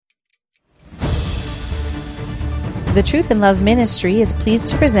The Truth in Love Ministry is pleased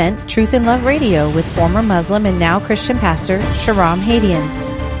to present Truth in Love Radio with former Muslim and now Christian pastor Shahram Hadian.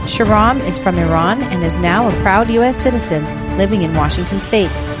 Shahram is from Iran and is now a proud U.S. citizen living in Washington State.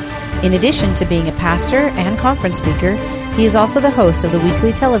 In addition to being a pastor and conference speaker, he is also the host of the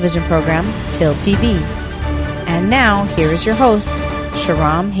weekly television program Till TV. And now, here is your host,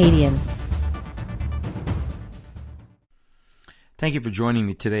 Shahram Hadian. Thank you for joining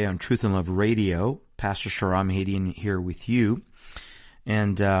me today on Truth in Love Radio. Pastor Shahram Hadian here with you.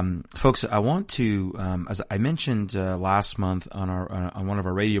 And folks, I want to, as I mentioned last month on one of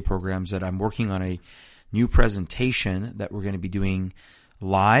our radio programs, that I'm working on a new presentation that we're going to be doing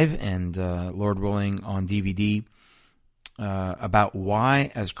live and, Lord willing, on DVD about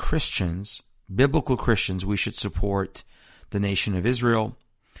why, as Christians, biblical Christians, we should support the nation of Israel,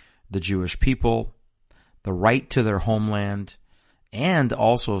 the Jewish people, the right to their homeland, and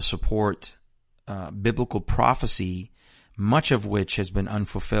also support biblical prophecy, much of which has been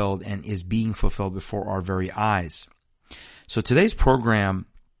unfulfilled and is being fulfilled before our very eyes. So today's program,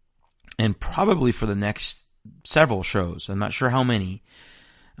 and probably for the next several shows, I'm not sure how many,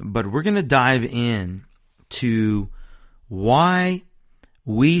 but we're going to dive in to why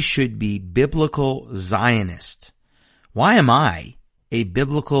we should be biblical Zionists. Why am I a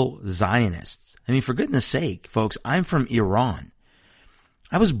biblical Zionist? I mean, for goodness sake, folks, I'm from Iran.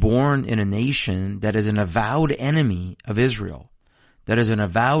 I was born in a nation that is an avowed enemy of Israel, that is an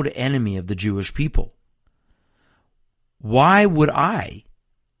avowed enemy of the Jewish people. Why would I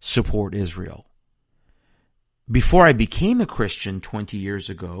support Israel? Before I became a Christian 20 years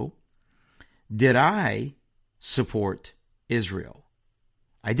ago, did I support Israel?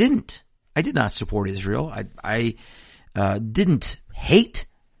 I didn't. I did not support Israel. I didn't hate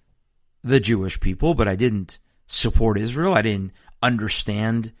the Jewish people, but I didn't support Israel. I didn't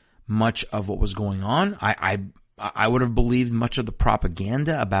understand much of what was going on. I would have believed much of the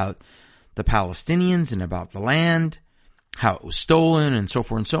propaganda about the Palestinians and about the land, how it was stolen, and so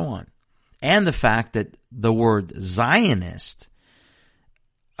forth and so on. And the fact that the word Zionist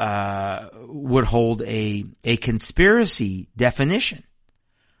would hold a conspiracy definition.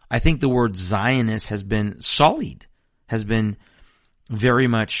 I think the word Zionist has been sullied, has been very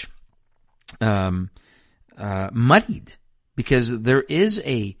much muddied, because there is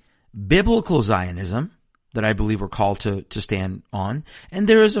a biblical Zionism that I believe we're called to stand on. And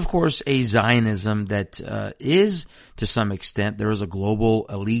there is, of course, a Zionism that is, to some extent, there is a global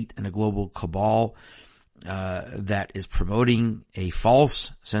elite and a global cabal that is promoting a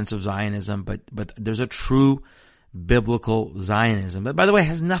false sense of Zionism, but there's a true biblical Zionism. But by the way, it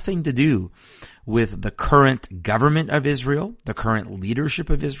has nothing to do with the current government of Israel, the current leadership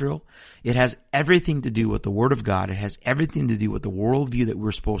of Israel. It has everything to do with the Word of God. It has everything to do with the worldview that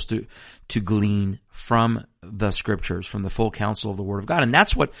we're supposed to glean from the Scriptures, from the full counsel of the Word of God. And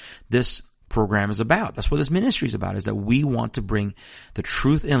that's what this program is about. That's what this ministry is about, is that we want to bring the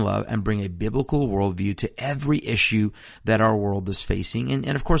truth in love and bring a biblical worldview to every issue that our world is facing.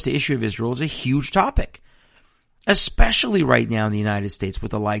 And of course, the issue of Israel is a huge topic, especially right now in the United States with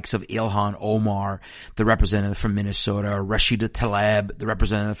the likes of Ilhan Omar, the representative from Minnesota, or Rashida Tlaib, the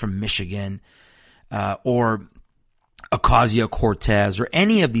representative from Michigan, or Ocasio-Cortez, or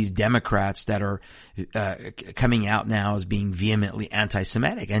any of these Democrats that are coming out now as being vehemently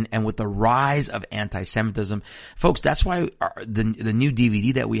anti-Semitic. And with the rise of anti-Semitism, folks, that's why the new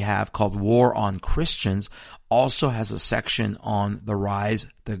DVD that we have called War on Christians also has a section on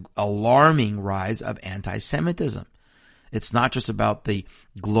the alarming rise of anti-Semitism. It's not just about the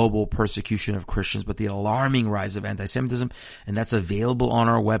global persecution of Christians, but the alarming rise of anti-Semitism. And that's available on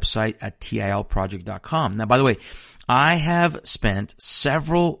our website at tilproject.com. Now, by the way, I have spent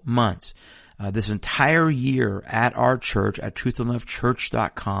several months, this entire year at our church at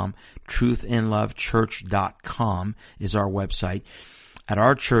truthinlovechurch.com. Truthinlovechurch.com is our website. At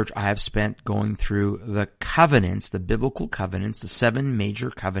our church, I have spent going through the covenants, the biblical covenants, the 7 major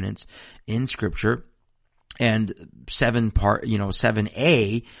covenants in Scripture. And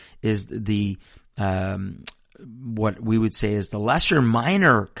 7A is the, what we would say is the lesser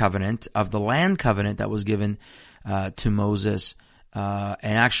minor covenant of the land covenant that was given to Moses, and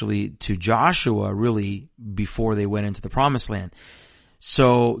actually to Joshua, really, before they went into the promised land.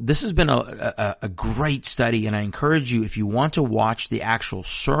 So this has been a great study, and I encourage you, if you want to watch the actual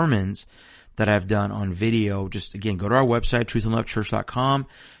sermons that I've done on video, just again, go to our website, truthinlovechurch.com,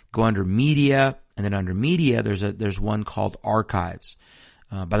 go under media, and then under media, there's one called archives.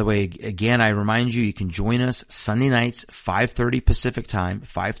 By the way, again, I remind you, you can join us Sunday nights, 5:30 Pacific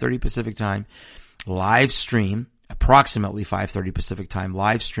time, live stream approximately 5:30 Pacific time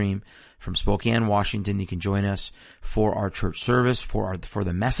live stream from Spokane, Washington. You can join us for our church service, for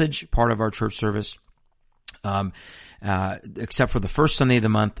the message part of our church service. Except for the first Sunday of the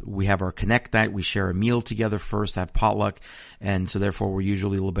month, we have our Connect night. We share a meal together first, have potluck, and so therefore we're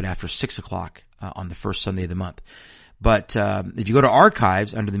usually a little bit after 6 o'clock on the first Sunday of the month. But if you go to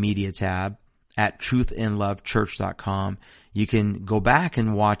archives under the media tab at truthandlovechurch.com, you can go back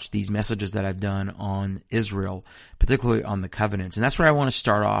and watch these messages that I've done on Israel, particularly on the covenants. And that's where I want to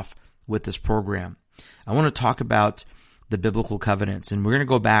start off with this program. I want to talk about the biblical covenants, and we're going to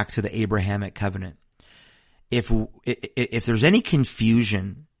go back to the Abrahamic covenant. If there's any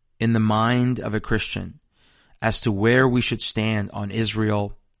confusion in the mind of a Christian as to where we should stand on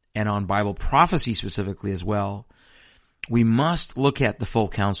Israel and on Bible prophecy specifically as well, we must look at the full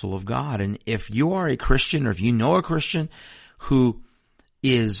counsel of God. And if you are a Christian, or if you know a Christian who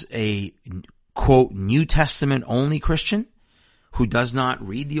is a, quote, New Testament only Christian, who does not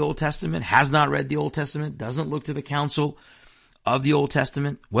read the Old Testament, has not read the Old Testament, doesn't look to the counsel of the Old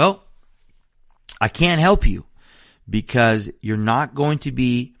Testament, well, I can't help you, because you're not going to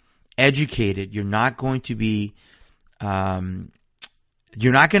be educated. You're not going to be,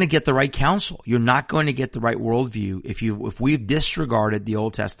 you're not going to get the right counsel. You're not going to get the right worldview if we've disregarded the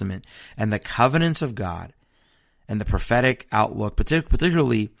Old Testament and the covenants of God and the prophetic outlook,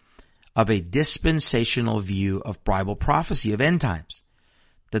 particularly of a dispensational view of Bible prophecy of end times.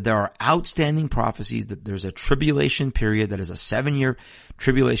 That there are outstanding prophecies, that there's a tribulation period that is a 7-year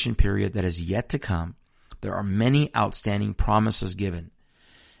tribulation period that is yet to come. There are many outstanding promises given.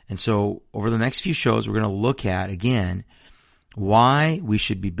 And so over the next few shows, we're going to look at, again, why we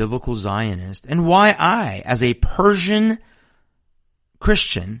should be biblical Zionists, and why I, as a Persian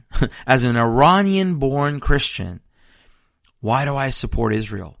Christian, as an Iranian-born Christian, why do I support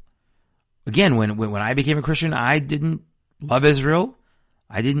Israel? Again, when I became a Christian, I didn't love Israel.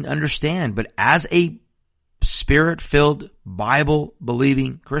 I didn't understand. But as a Spirit-filled,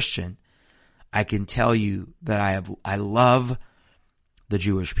 Bible-believing Christian, I can tell you that I love the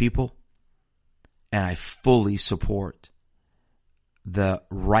Jewish people, and I fully support the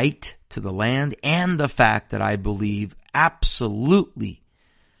right to the land, and the fact that I believe absolutely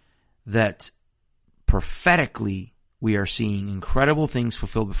that prophetically we are seeing incredible things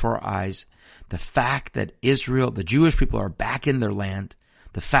fulfilled before our eyes. The fact that Israel, the Jewish people, are back in their land.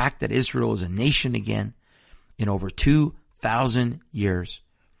 The fact that Israel is a nation again in over 2,000 years.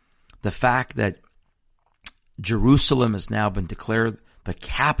 The fact that Jerusalem has now been declared the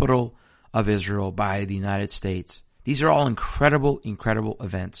capital of Israel by the United States. These are all incredible, incredible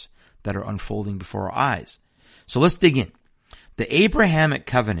events that are unfolding before our eyes. So let's dig in. The Abrahamic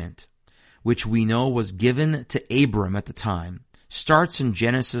covenant, which we know was given to Abram at the time, starts in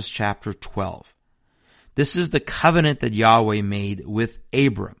Genesis chapter 12. This is the covenant that Yahweh made with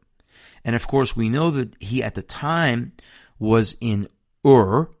Abram. And of course, we know that he at the time was in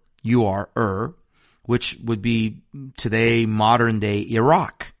Ur, Ur, which would be today modern day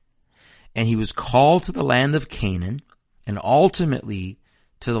Iraq. And he was called to the land of Canaan, and ultimately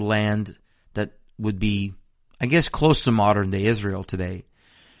to the land that would be, I guess, close to modern day Israel today.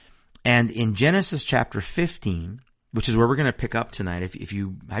 And in Genesis chapter 15, which is where we're going to pick up tonight, if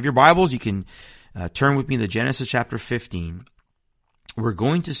you have your Bibles, you can turn with me to Genesis chapter 15. We're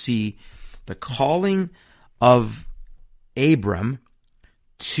going to see the calling of Abram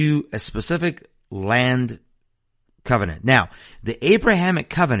to a specific land covenant. Now, the Abrahamic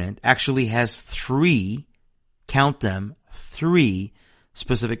covenant actually has three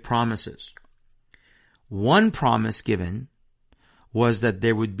specific promises. One promise given was that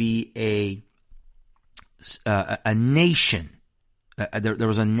there would be a nation. There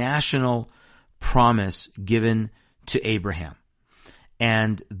was a national promise given to Abraham.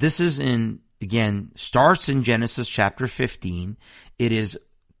 And this is starts in Genesis chapter 15. It is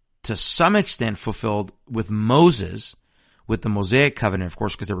to some extent fulfilled with Moses, with the Mosaic covenant, of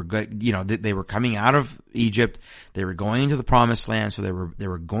course, because they were coming out of Egypt. They were going into the promised land. So they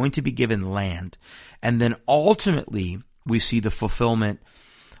were going to be given land. And then ultimately we see the fulfillment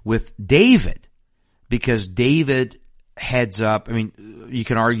with David, because David heads up. I mean, you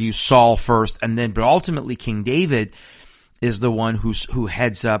can argue Saul first, but ultimately King David is the one who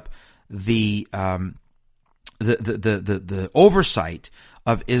heads up the oversight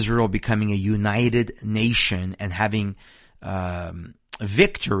of Israel becoming a united nation and having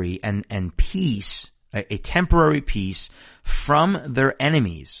victory and peace, a temporary peace from their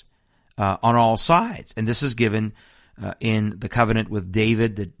enemies on all sides. And this is given in the covenant with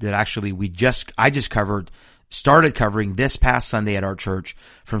David that actually I started covering this past Sunday at our church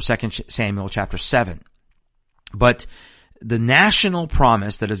from 2 Samuel chapter 7. But the national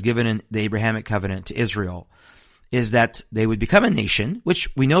promise that is given in the Abrahamic covenant to Israel is that they would become a nation, which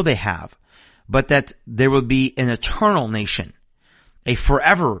we know they have, but that there will be an eternal nation, a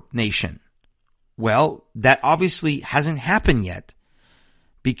forever nation. Well, that obviously hasn't happened yet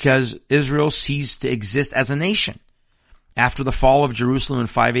because Israel ceased to exist as a nation. After the fall of Jerusalem in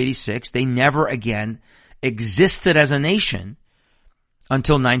 586, they never again existed as a nation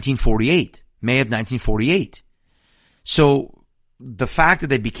until 1948, May of 1948. So the fact that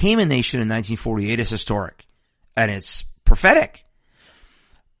they became a nation in 1948 is historic and it's prophetic.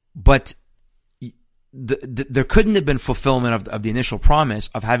 But there couldn't have been fulfillment of the initial promise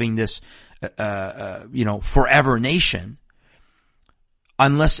of having this, forever nation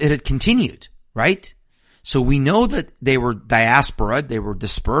unless it had continued, right? So we know that they were diaspora, they were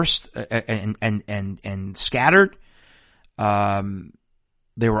dispersed and scattered.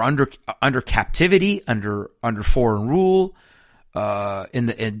 They were under captivity, under foreign rule. During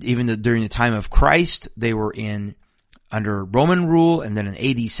the time of Christ, they were under Roman rule, and then in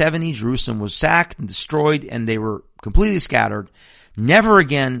AD 70, Jerusalem was sacked and destroyed, and they were completely scattered, never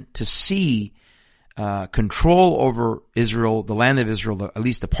again to see control over Israel, the land of Israel, at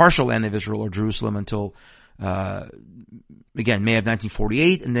least the partial land of Israel or Jerusalem, until again May of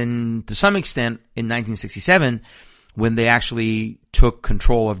 1948, and then to some extent in 1967 when they actually took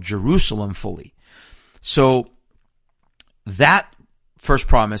control of Jerusalem fully. So that first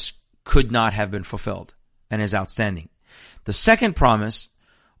promise could not have been fulfilled and is outstanding. The second promise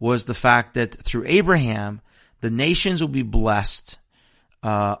was the fact that through Abraham, the nations will be blessed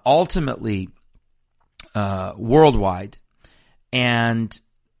ultimately worldwide. And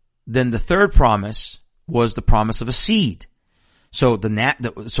then the third promise was the promise of a seed. So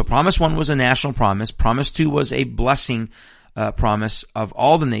so promise 1 was a national promise. Promise 2 was a blessing promise of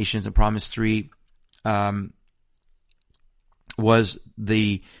all the nations, and promise 3 was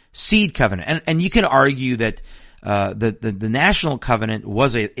the seed covenant. And you can argue that the national covenant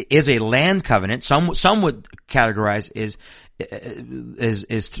is a land covenant. Some would categorize is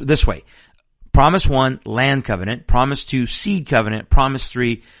this way: promise 1, land covenant; promise 2, seed covenant; promise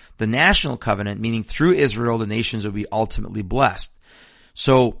 3, the national covenant, meaning through Israel the nations will be ultimately blessed.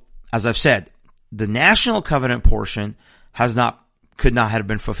 So, as I've said, the national covenant portion could not have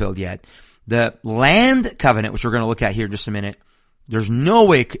been fulfilled yet. The land covenant, which we're going to look at here in just a minute, there's no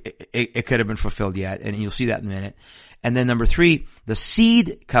way it could have been fulfilled yet, and you'll see that in a minute. And then number 3, the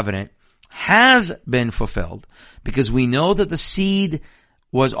seed covenant has been fulfilled, because we know that the seed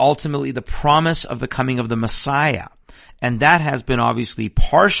was ultimately the promise of the coming of the Messiah. And that has been obviously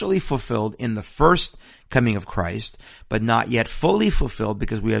partially fulfilled in the first coming of Christ, but not yet fully fulfilled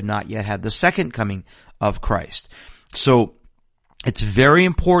because we have not yet had the second coming of Christ. So it's very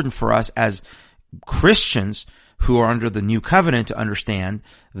important for us as Christians who are under the new covenant to understand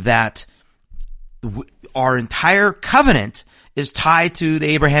that our entire covenant is tied to the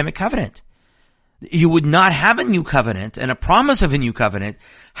Abrahamic covenant. You would not have a new covenant and a promise of a new covenant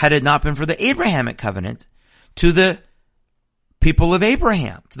had it not been for the Abrahamic covenant to the people of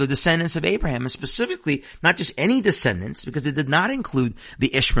Abraham, to the descendants of Abraham, and specifically not just any descendants, because it did not include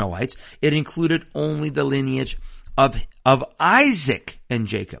the Ishmaelites. It included only the lineage of Isaac and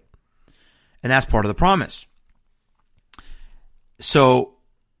Jacob. And that's part of the promise. So,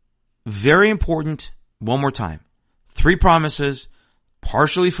 very important, one more time. 3 promises,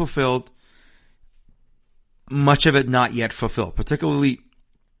 partially fulfilled, much of it not yet fulfilled, particularly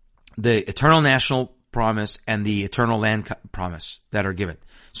the eternal national promise and the eternal land promise that are given.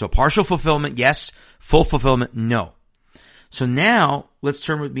 So partial fulfillment, yes. Full fulfillment, no. So now let's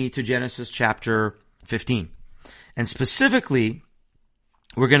turn with me to Genesis chapter 15. And specifically,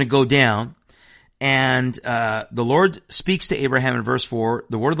 we're going to go down, and the Lord speaks to Abraham in verse 4.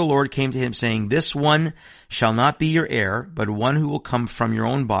 The word of the Lord came to him saying, "This one shall not be your heir, but one who will come from your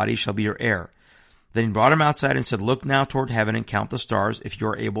own body shall be your heir." Then he brought him outside and said, "Look now toward heaven and count the stars, if you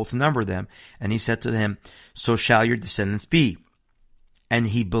are able to number them." And he said to him, "So shall your descendants be." And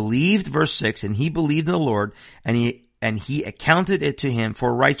he believed, verse 6, and he believed in the Lord, and he accounted it to him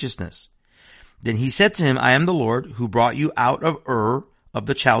for righteousness. Then he said to him, "I am the Lord who brought you out of Ur of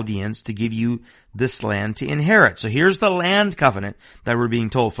the Chaldeans to give you this land to inherit." So here's the land covenant that we're being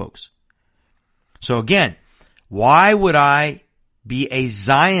told, folks. So again, why would I be a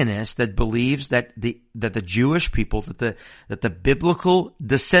Zionist that believes that the Jewish people, that the biblical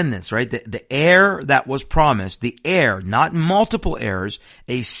descendants, right, the heir that was promised, the heir, not multiple heirs,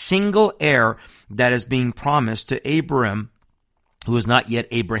 a single heir that is being promised to Abram, who is not yet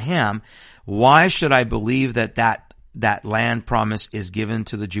Abraham? Why should I believe that that land promise is given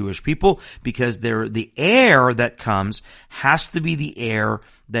to the Jewish people, because the heir that comes has to be the heir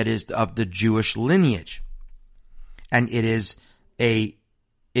that is of the Jewish lineage. And it is a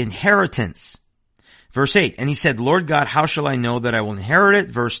inheritance. Verse 8, and he said, Lord God, how shall I know that I will inherit it?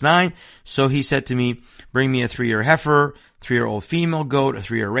 Verse 9, so he said to me, bring me a 3-year heifer, 3-year-old female goat, a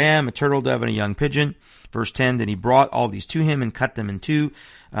 3-year ram, a turtle dove, and a young pigeon. Verse 10, then he brought all these to him and cut them in two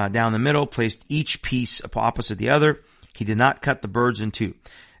down the middle, placed each piece opposite the other. He did not cut the birds in two.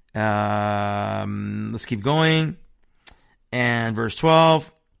 Let's keep going. And verse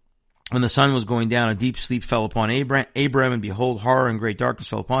 12, when the sun was going down, a deep sleep fell upon Abram, and behold, horror and great darkness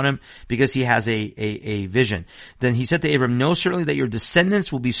fell upon him, because he has a vision. Then he said to Abram, know certainly that your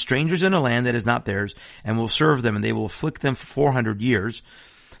descendants will be strangers in a land that is not theirs, and will serve them, and they will afflict them for 400 years.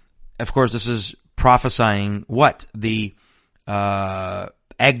 Of course, this is prophesying what? The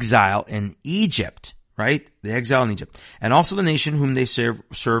exile in Egypt, right? The exile in Egypt. And also the nation whom they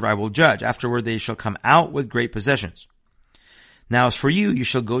serve I will judge. Afterward they shall come out with great possessions. Now as for you, you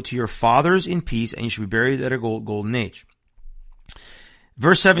shall go to your fathers in peace, and you shall be buried at a golden age.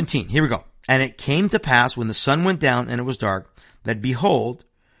 Verse 17, here we go. And it came to pass, when the sun went down and it was dark, that behold,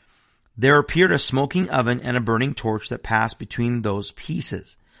 there appeared a smoking oven and a burning torch that passed between those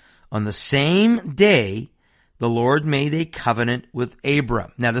pieces. On the same day, the Lord made a covenant with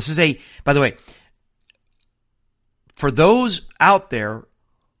Abram. Now this is by the way, for those out there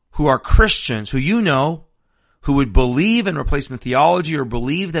who are Christians, who who would believe in replacement theology, or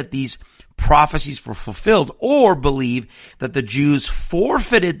believe that these prophecies were fulfilled, or believe that the Jews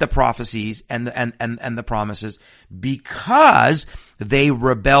forfeited the prophecies and the promises because they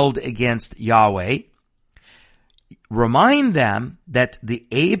rebelled against Yahweh, remind them that the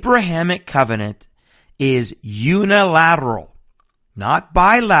Abrahamic covenant is unilateral, not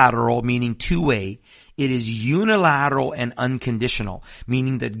bilateral, meaning two-way. It is unilateral and unconditional,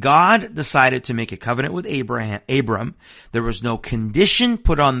 meaning that God decided to make a covenant with Abram. There was no condition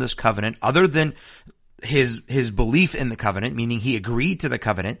put on this covenant other than his belief in the covenant, meaning he agreed to the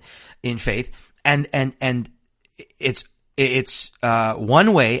covenant in faith, and it's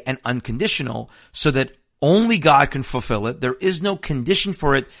one way and unconditional, so that only God can fulfill it. There is no condition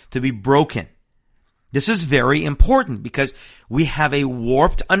for it to be broken. This is very important, because we have a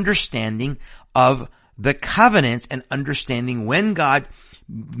warped understanding of the covenants and understanding when God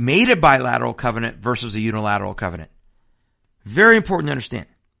made a bilateral covenant versus a unilateral covenant. Very important to understand.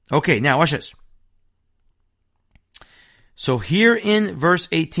 Okay, now watch this. So here in verse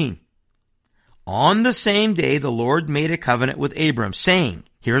 18, on the same day the Lord made a covenant with Abram, saying,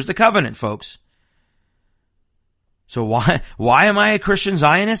 here's the covenant, folks. So why am I a Christian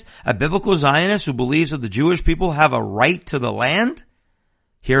Zionist, a biblical Zionist who believes that the Jewish people have a right to the land?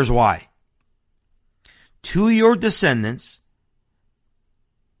 Here's why. To your descendants,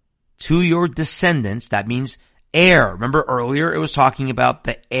 that means heir. Remember earlier it was talking about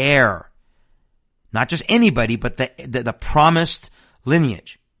the heir. Not just anybody, but the promised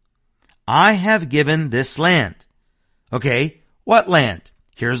lineage. I have given this land. Okay, what land?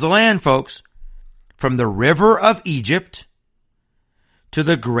 Here's the land, folks. From the river of Egypt to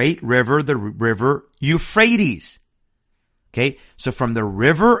the great river, the river Euphrates. Okay, so from the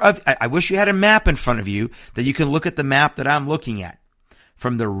river of, I wish you had a map in front of you that you can look at the map that I'm looking at.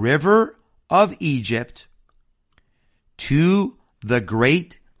 From the river of Egypt to the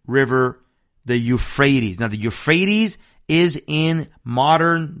great river, the Euphrates. Now the Euphrates is in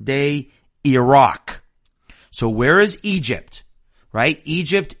modern day Iraq. So where is Egypt? Right?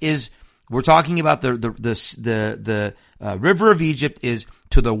 Egypt is, we're talking about the river of Egypt is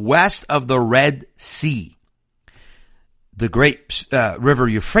to the west of the Red Sea. The great river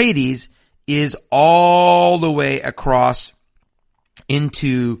Euphrates is all the way across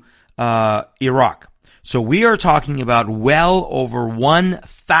into Iraq. So we are talking about well over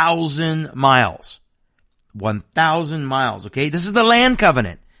 1,000 miles. 1,000 miles, okay? This is the land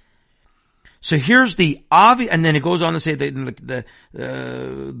covenant. So here's the obvious, and then it goes on to say that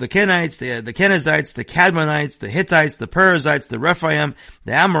the Kenites, the Kenizzites, the Cadmonites, the Hittites, the Perizzites, the Rephaim,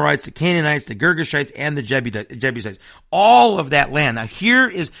 the Amorites, the Canaanites, the Girgashites, and the Jebusites. All of that land. Now here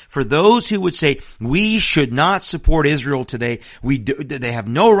is for those who would say we should not support Israel today. They have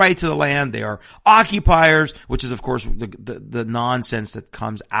no right to the land. They are occupiers, which is of course the nonsense that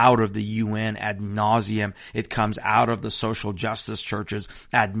comes out of the UN ad nauseum. It comes out of the social justice churches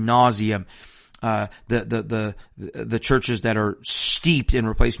ad nauseum. The churches that are steeped in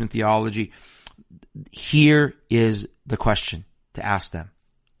replacement theology. Here is the question to ask them.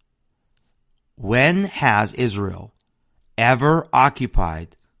 When has Israel ever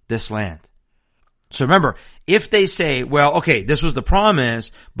occupied this land? So remember, if they say, well, okay, this was the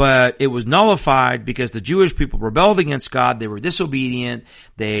promise, but it was nullified because the Jewish people rebelled against God, they were disobedient,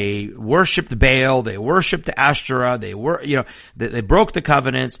 they worshipped Baal, they worshipped the Ashtoreth, they broke the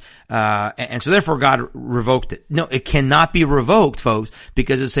covenants, and so therefore God revoked it. No, it cannot be revoked, folks,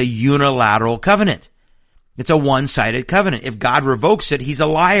 because it's a unilateral covenant. It's a one-sided covenant. If God revokes it, he's a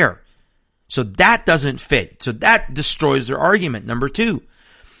liar. So that doesn't fit. So that destroys their argument. Number two.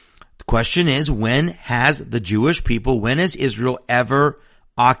 The question is, when has the Jewish people, when has Israel ever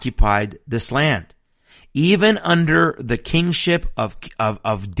occupied this land? Even under the kingship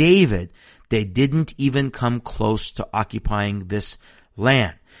of David, they didn't even come close to occupying this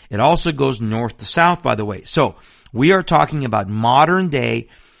land. It also goes north to south, by the way. So we are talking about modern day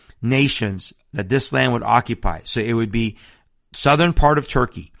nations that this land would occupy. So it would be southern part of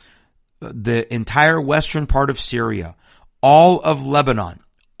Turkey, the entire western part of Syria, all of Lebanon,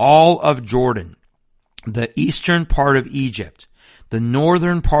 all of Jordan, the eastern part of Egypt, the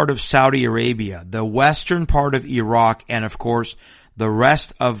northern part of Saudi Arabia, the western part of Iraq, and of course, the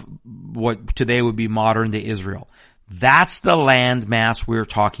rest of what today would be modern day Israel. That's the land mass we're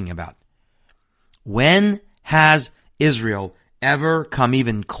talking about. When has Israel ever come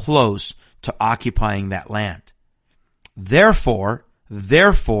even close to occupying that land? Therefore,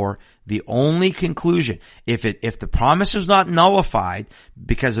 the only conclusion, if the promise is not nullified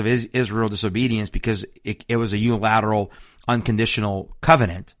because of Israel disobedience, because it was a unilateral, unconditional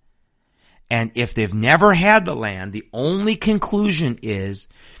covenant, and if they've never had the land, the only conclusion is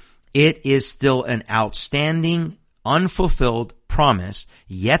it is still an outstanding, unfulfilled promise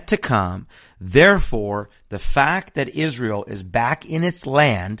yet to come. Therefore, the fact that Israel is back in its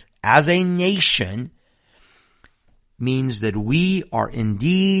land as a nation means that we are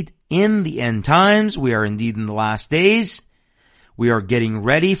indeed in the end times. We are indeed in the last days. We are getting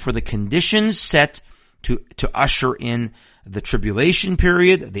ready for the conditions set to usher in the tribulation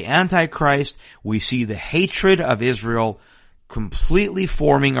period, the Antichrist. We see the hatred of Israel completely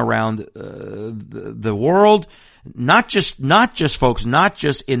forming around the world. Not just folks, not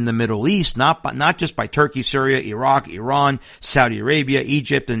just in the Middle East, not just by Turkey, Syria, Iraq, Iran, Saudi Arabia,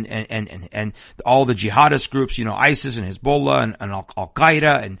 Egypt, and all the jihadist groups, ISIS and Hezbollah and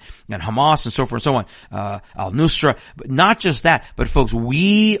Al-Qaeda and Hamas and so forth and so on, Al-Nusra. But not just that, but folks,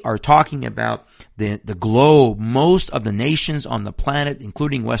 we are talking about the globe, most of the nations on the planet,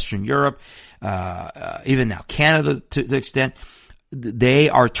 including Western Europe, even now Canada to the extent. They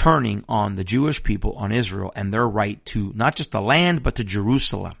are turning on the Jewish people, on Israel, and their right to not just the land, but to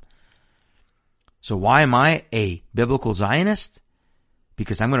Jerusalem. So why am I a biblical Zionist?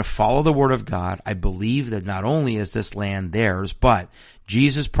 Because I'm going to follow the word of God. I believe that not only is this land theirs, but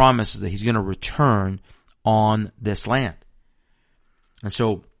Jesus promises that he's going to return on this land. And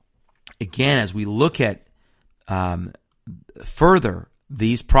so, again, as we look at further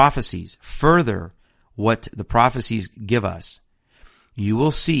these prophecies, further what the prophecies give us, you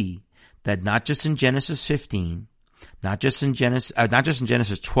will see that not just in Genesis 15, not just in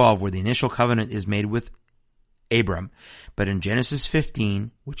Genesis 12, where the initial covenant is made with Abram, but in Genesis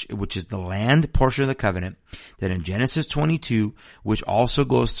 15, which is the land portion of the covenant, that in Genesis 22, which also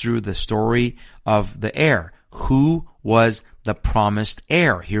goes through the story of the heir. Who was the promised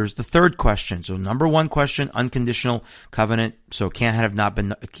heir? Here's the third question. So number one question, unconditional covenant, so cannot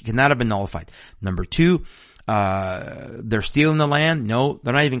have been nullified. Number two, they're stealing the land. No,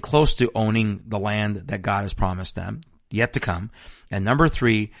 they're not even close to owning the land that God has promised them, yet to come. And number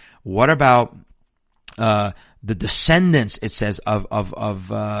three, what about the descendants? It says of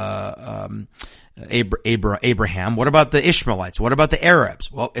Abraham. What about the Ishmaelites? What about the Arabs?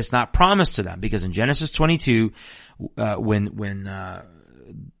 Well, it's not promised to them, because in Genesis 22, when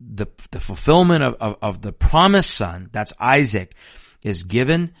the fulfillment of the promised son, that's Isaac, is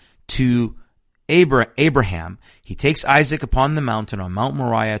given to Abraham, he takes Isaac upon the mountain, on Mount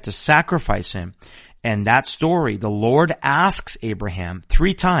Moriah, to sacrifice him. And that story, the Lord asks Abraham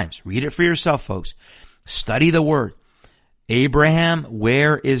 3 times. Read it for yourself, folks. Study the word. Abraham,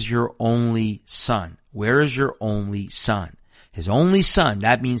 where is your only son? Where is your only son? His only son,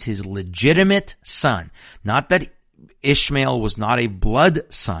 that means his legitimate son. Not that Ishmael was not a blood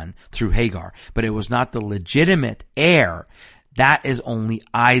son through Hagar, but it was not the legitimate heir. That is only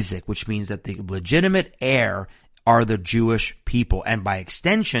Isaac, which means that the legitimate heir are the Jewish people. And by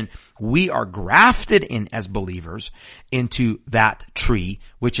extension, we are grafted in as believers into that tree,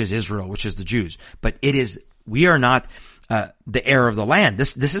 which is Israel, which is the Jews. But we are not the heir of the land.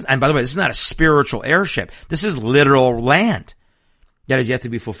 This is, and by the way, this is not a spiritual heirship. This is literal land that is yet to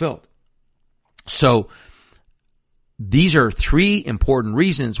be fulfilled. So these are 3 important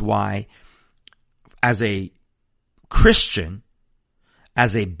reasons why, as a Christian,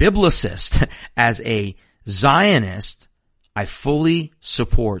 as a biblicist, as a Zionist, I fully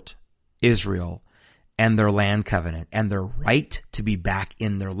support Israel and their land covenant and their right to be back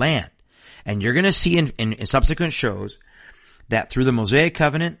in their land. And you're going to see in subsequent shows that through the Mosaic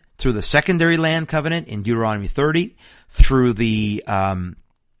covenant, through the secondary land covenant in Deuteronomy 30, through the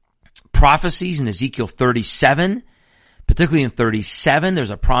prophecies in Ezekiel 37, particularly in 37, there's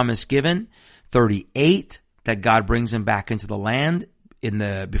a promise given. 38, that God brings them back into the land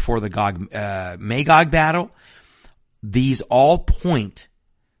before the Magog battle. These all point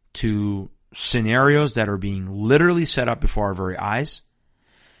to scenarios that are being literally set up before our very eyes.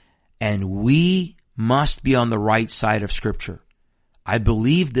 And we must be on the right side of Scripture. I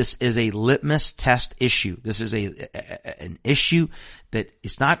believe this is a litmus test issue. This is an issue that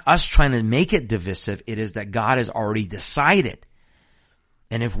it's not us trying to make it divisive. It is that God has already decided.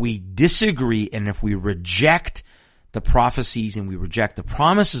 And if we disagree and if we reject the prophecies and we reject the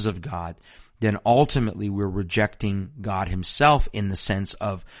promises of God, then ultimately we're rejecting God himself in the sense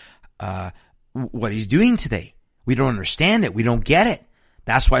of what he's doing today. We don't understand it. We don't get it.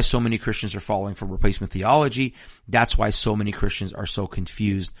 That's why so many Christians are falling for replacement theology. That's why so many Christians are so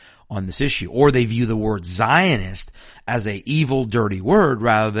confused on this issue. Or they view the word Zionist as a evil, dirty word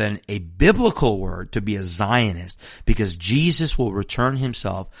rather than a biblical word to be a Zionist, because Jesus will return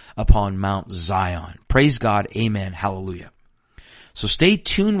himself upon Mount Zion. Praise God. Amen. Hallelujah. So stay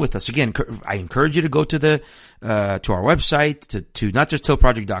tuned with us. Again, I encourage you to go to to our website, to not just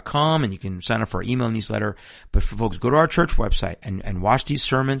tillproject.com, and you can sign up for our email newsletter. But for folks, go to our church website and watch these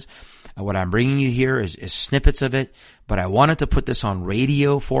sermons. What I'm bringing you here is snippets of it, but I wanted to put this on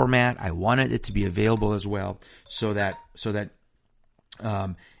radio format. I wanted it to be available as well, so that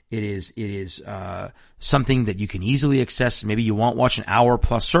it is something that you can easily access. Maybe you won't watch an hour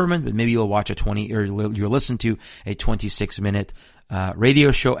plus sermon, but maybe you'll watch you'll listen to a 26-minute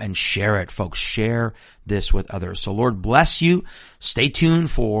radio show and share it, folks. Share this with others. So Lord bless you. Stay tuned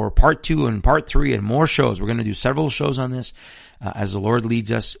for part 2 and part 3 and more shows. We're going to do several shows on this as the Lord leads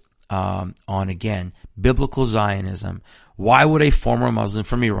us on, again, biblical Zionism. Why would a former Muslim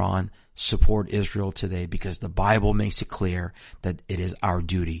from Iran support Israel today? Because the Bible makes it clear that it is our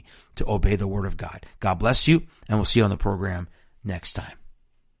duty to obey the word of God. God bless you, and we'll see you on the program next time.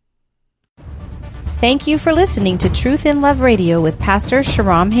 Thank you for listening to Truth in Love Radio with Pastor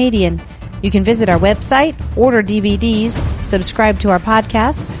Shahram Hadian. You can visit our website, order DVDs, subscribe to our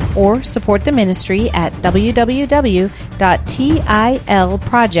podcast, or support the ministry at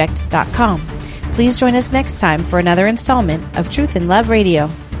www.tilproject.com. Please join us next time for another installment of Truth in Love Radio.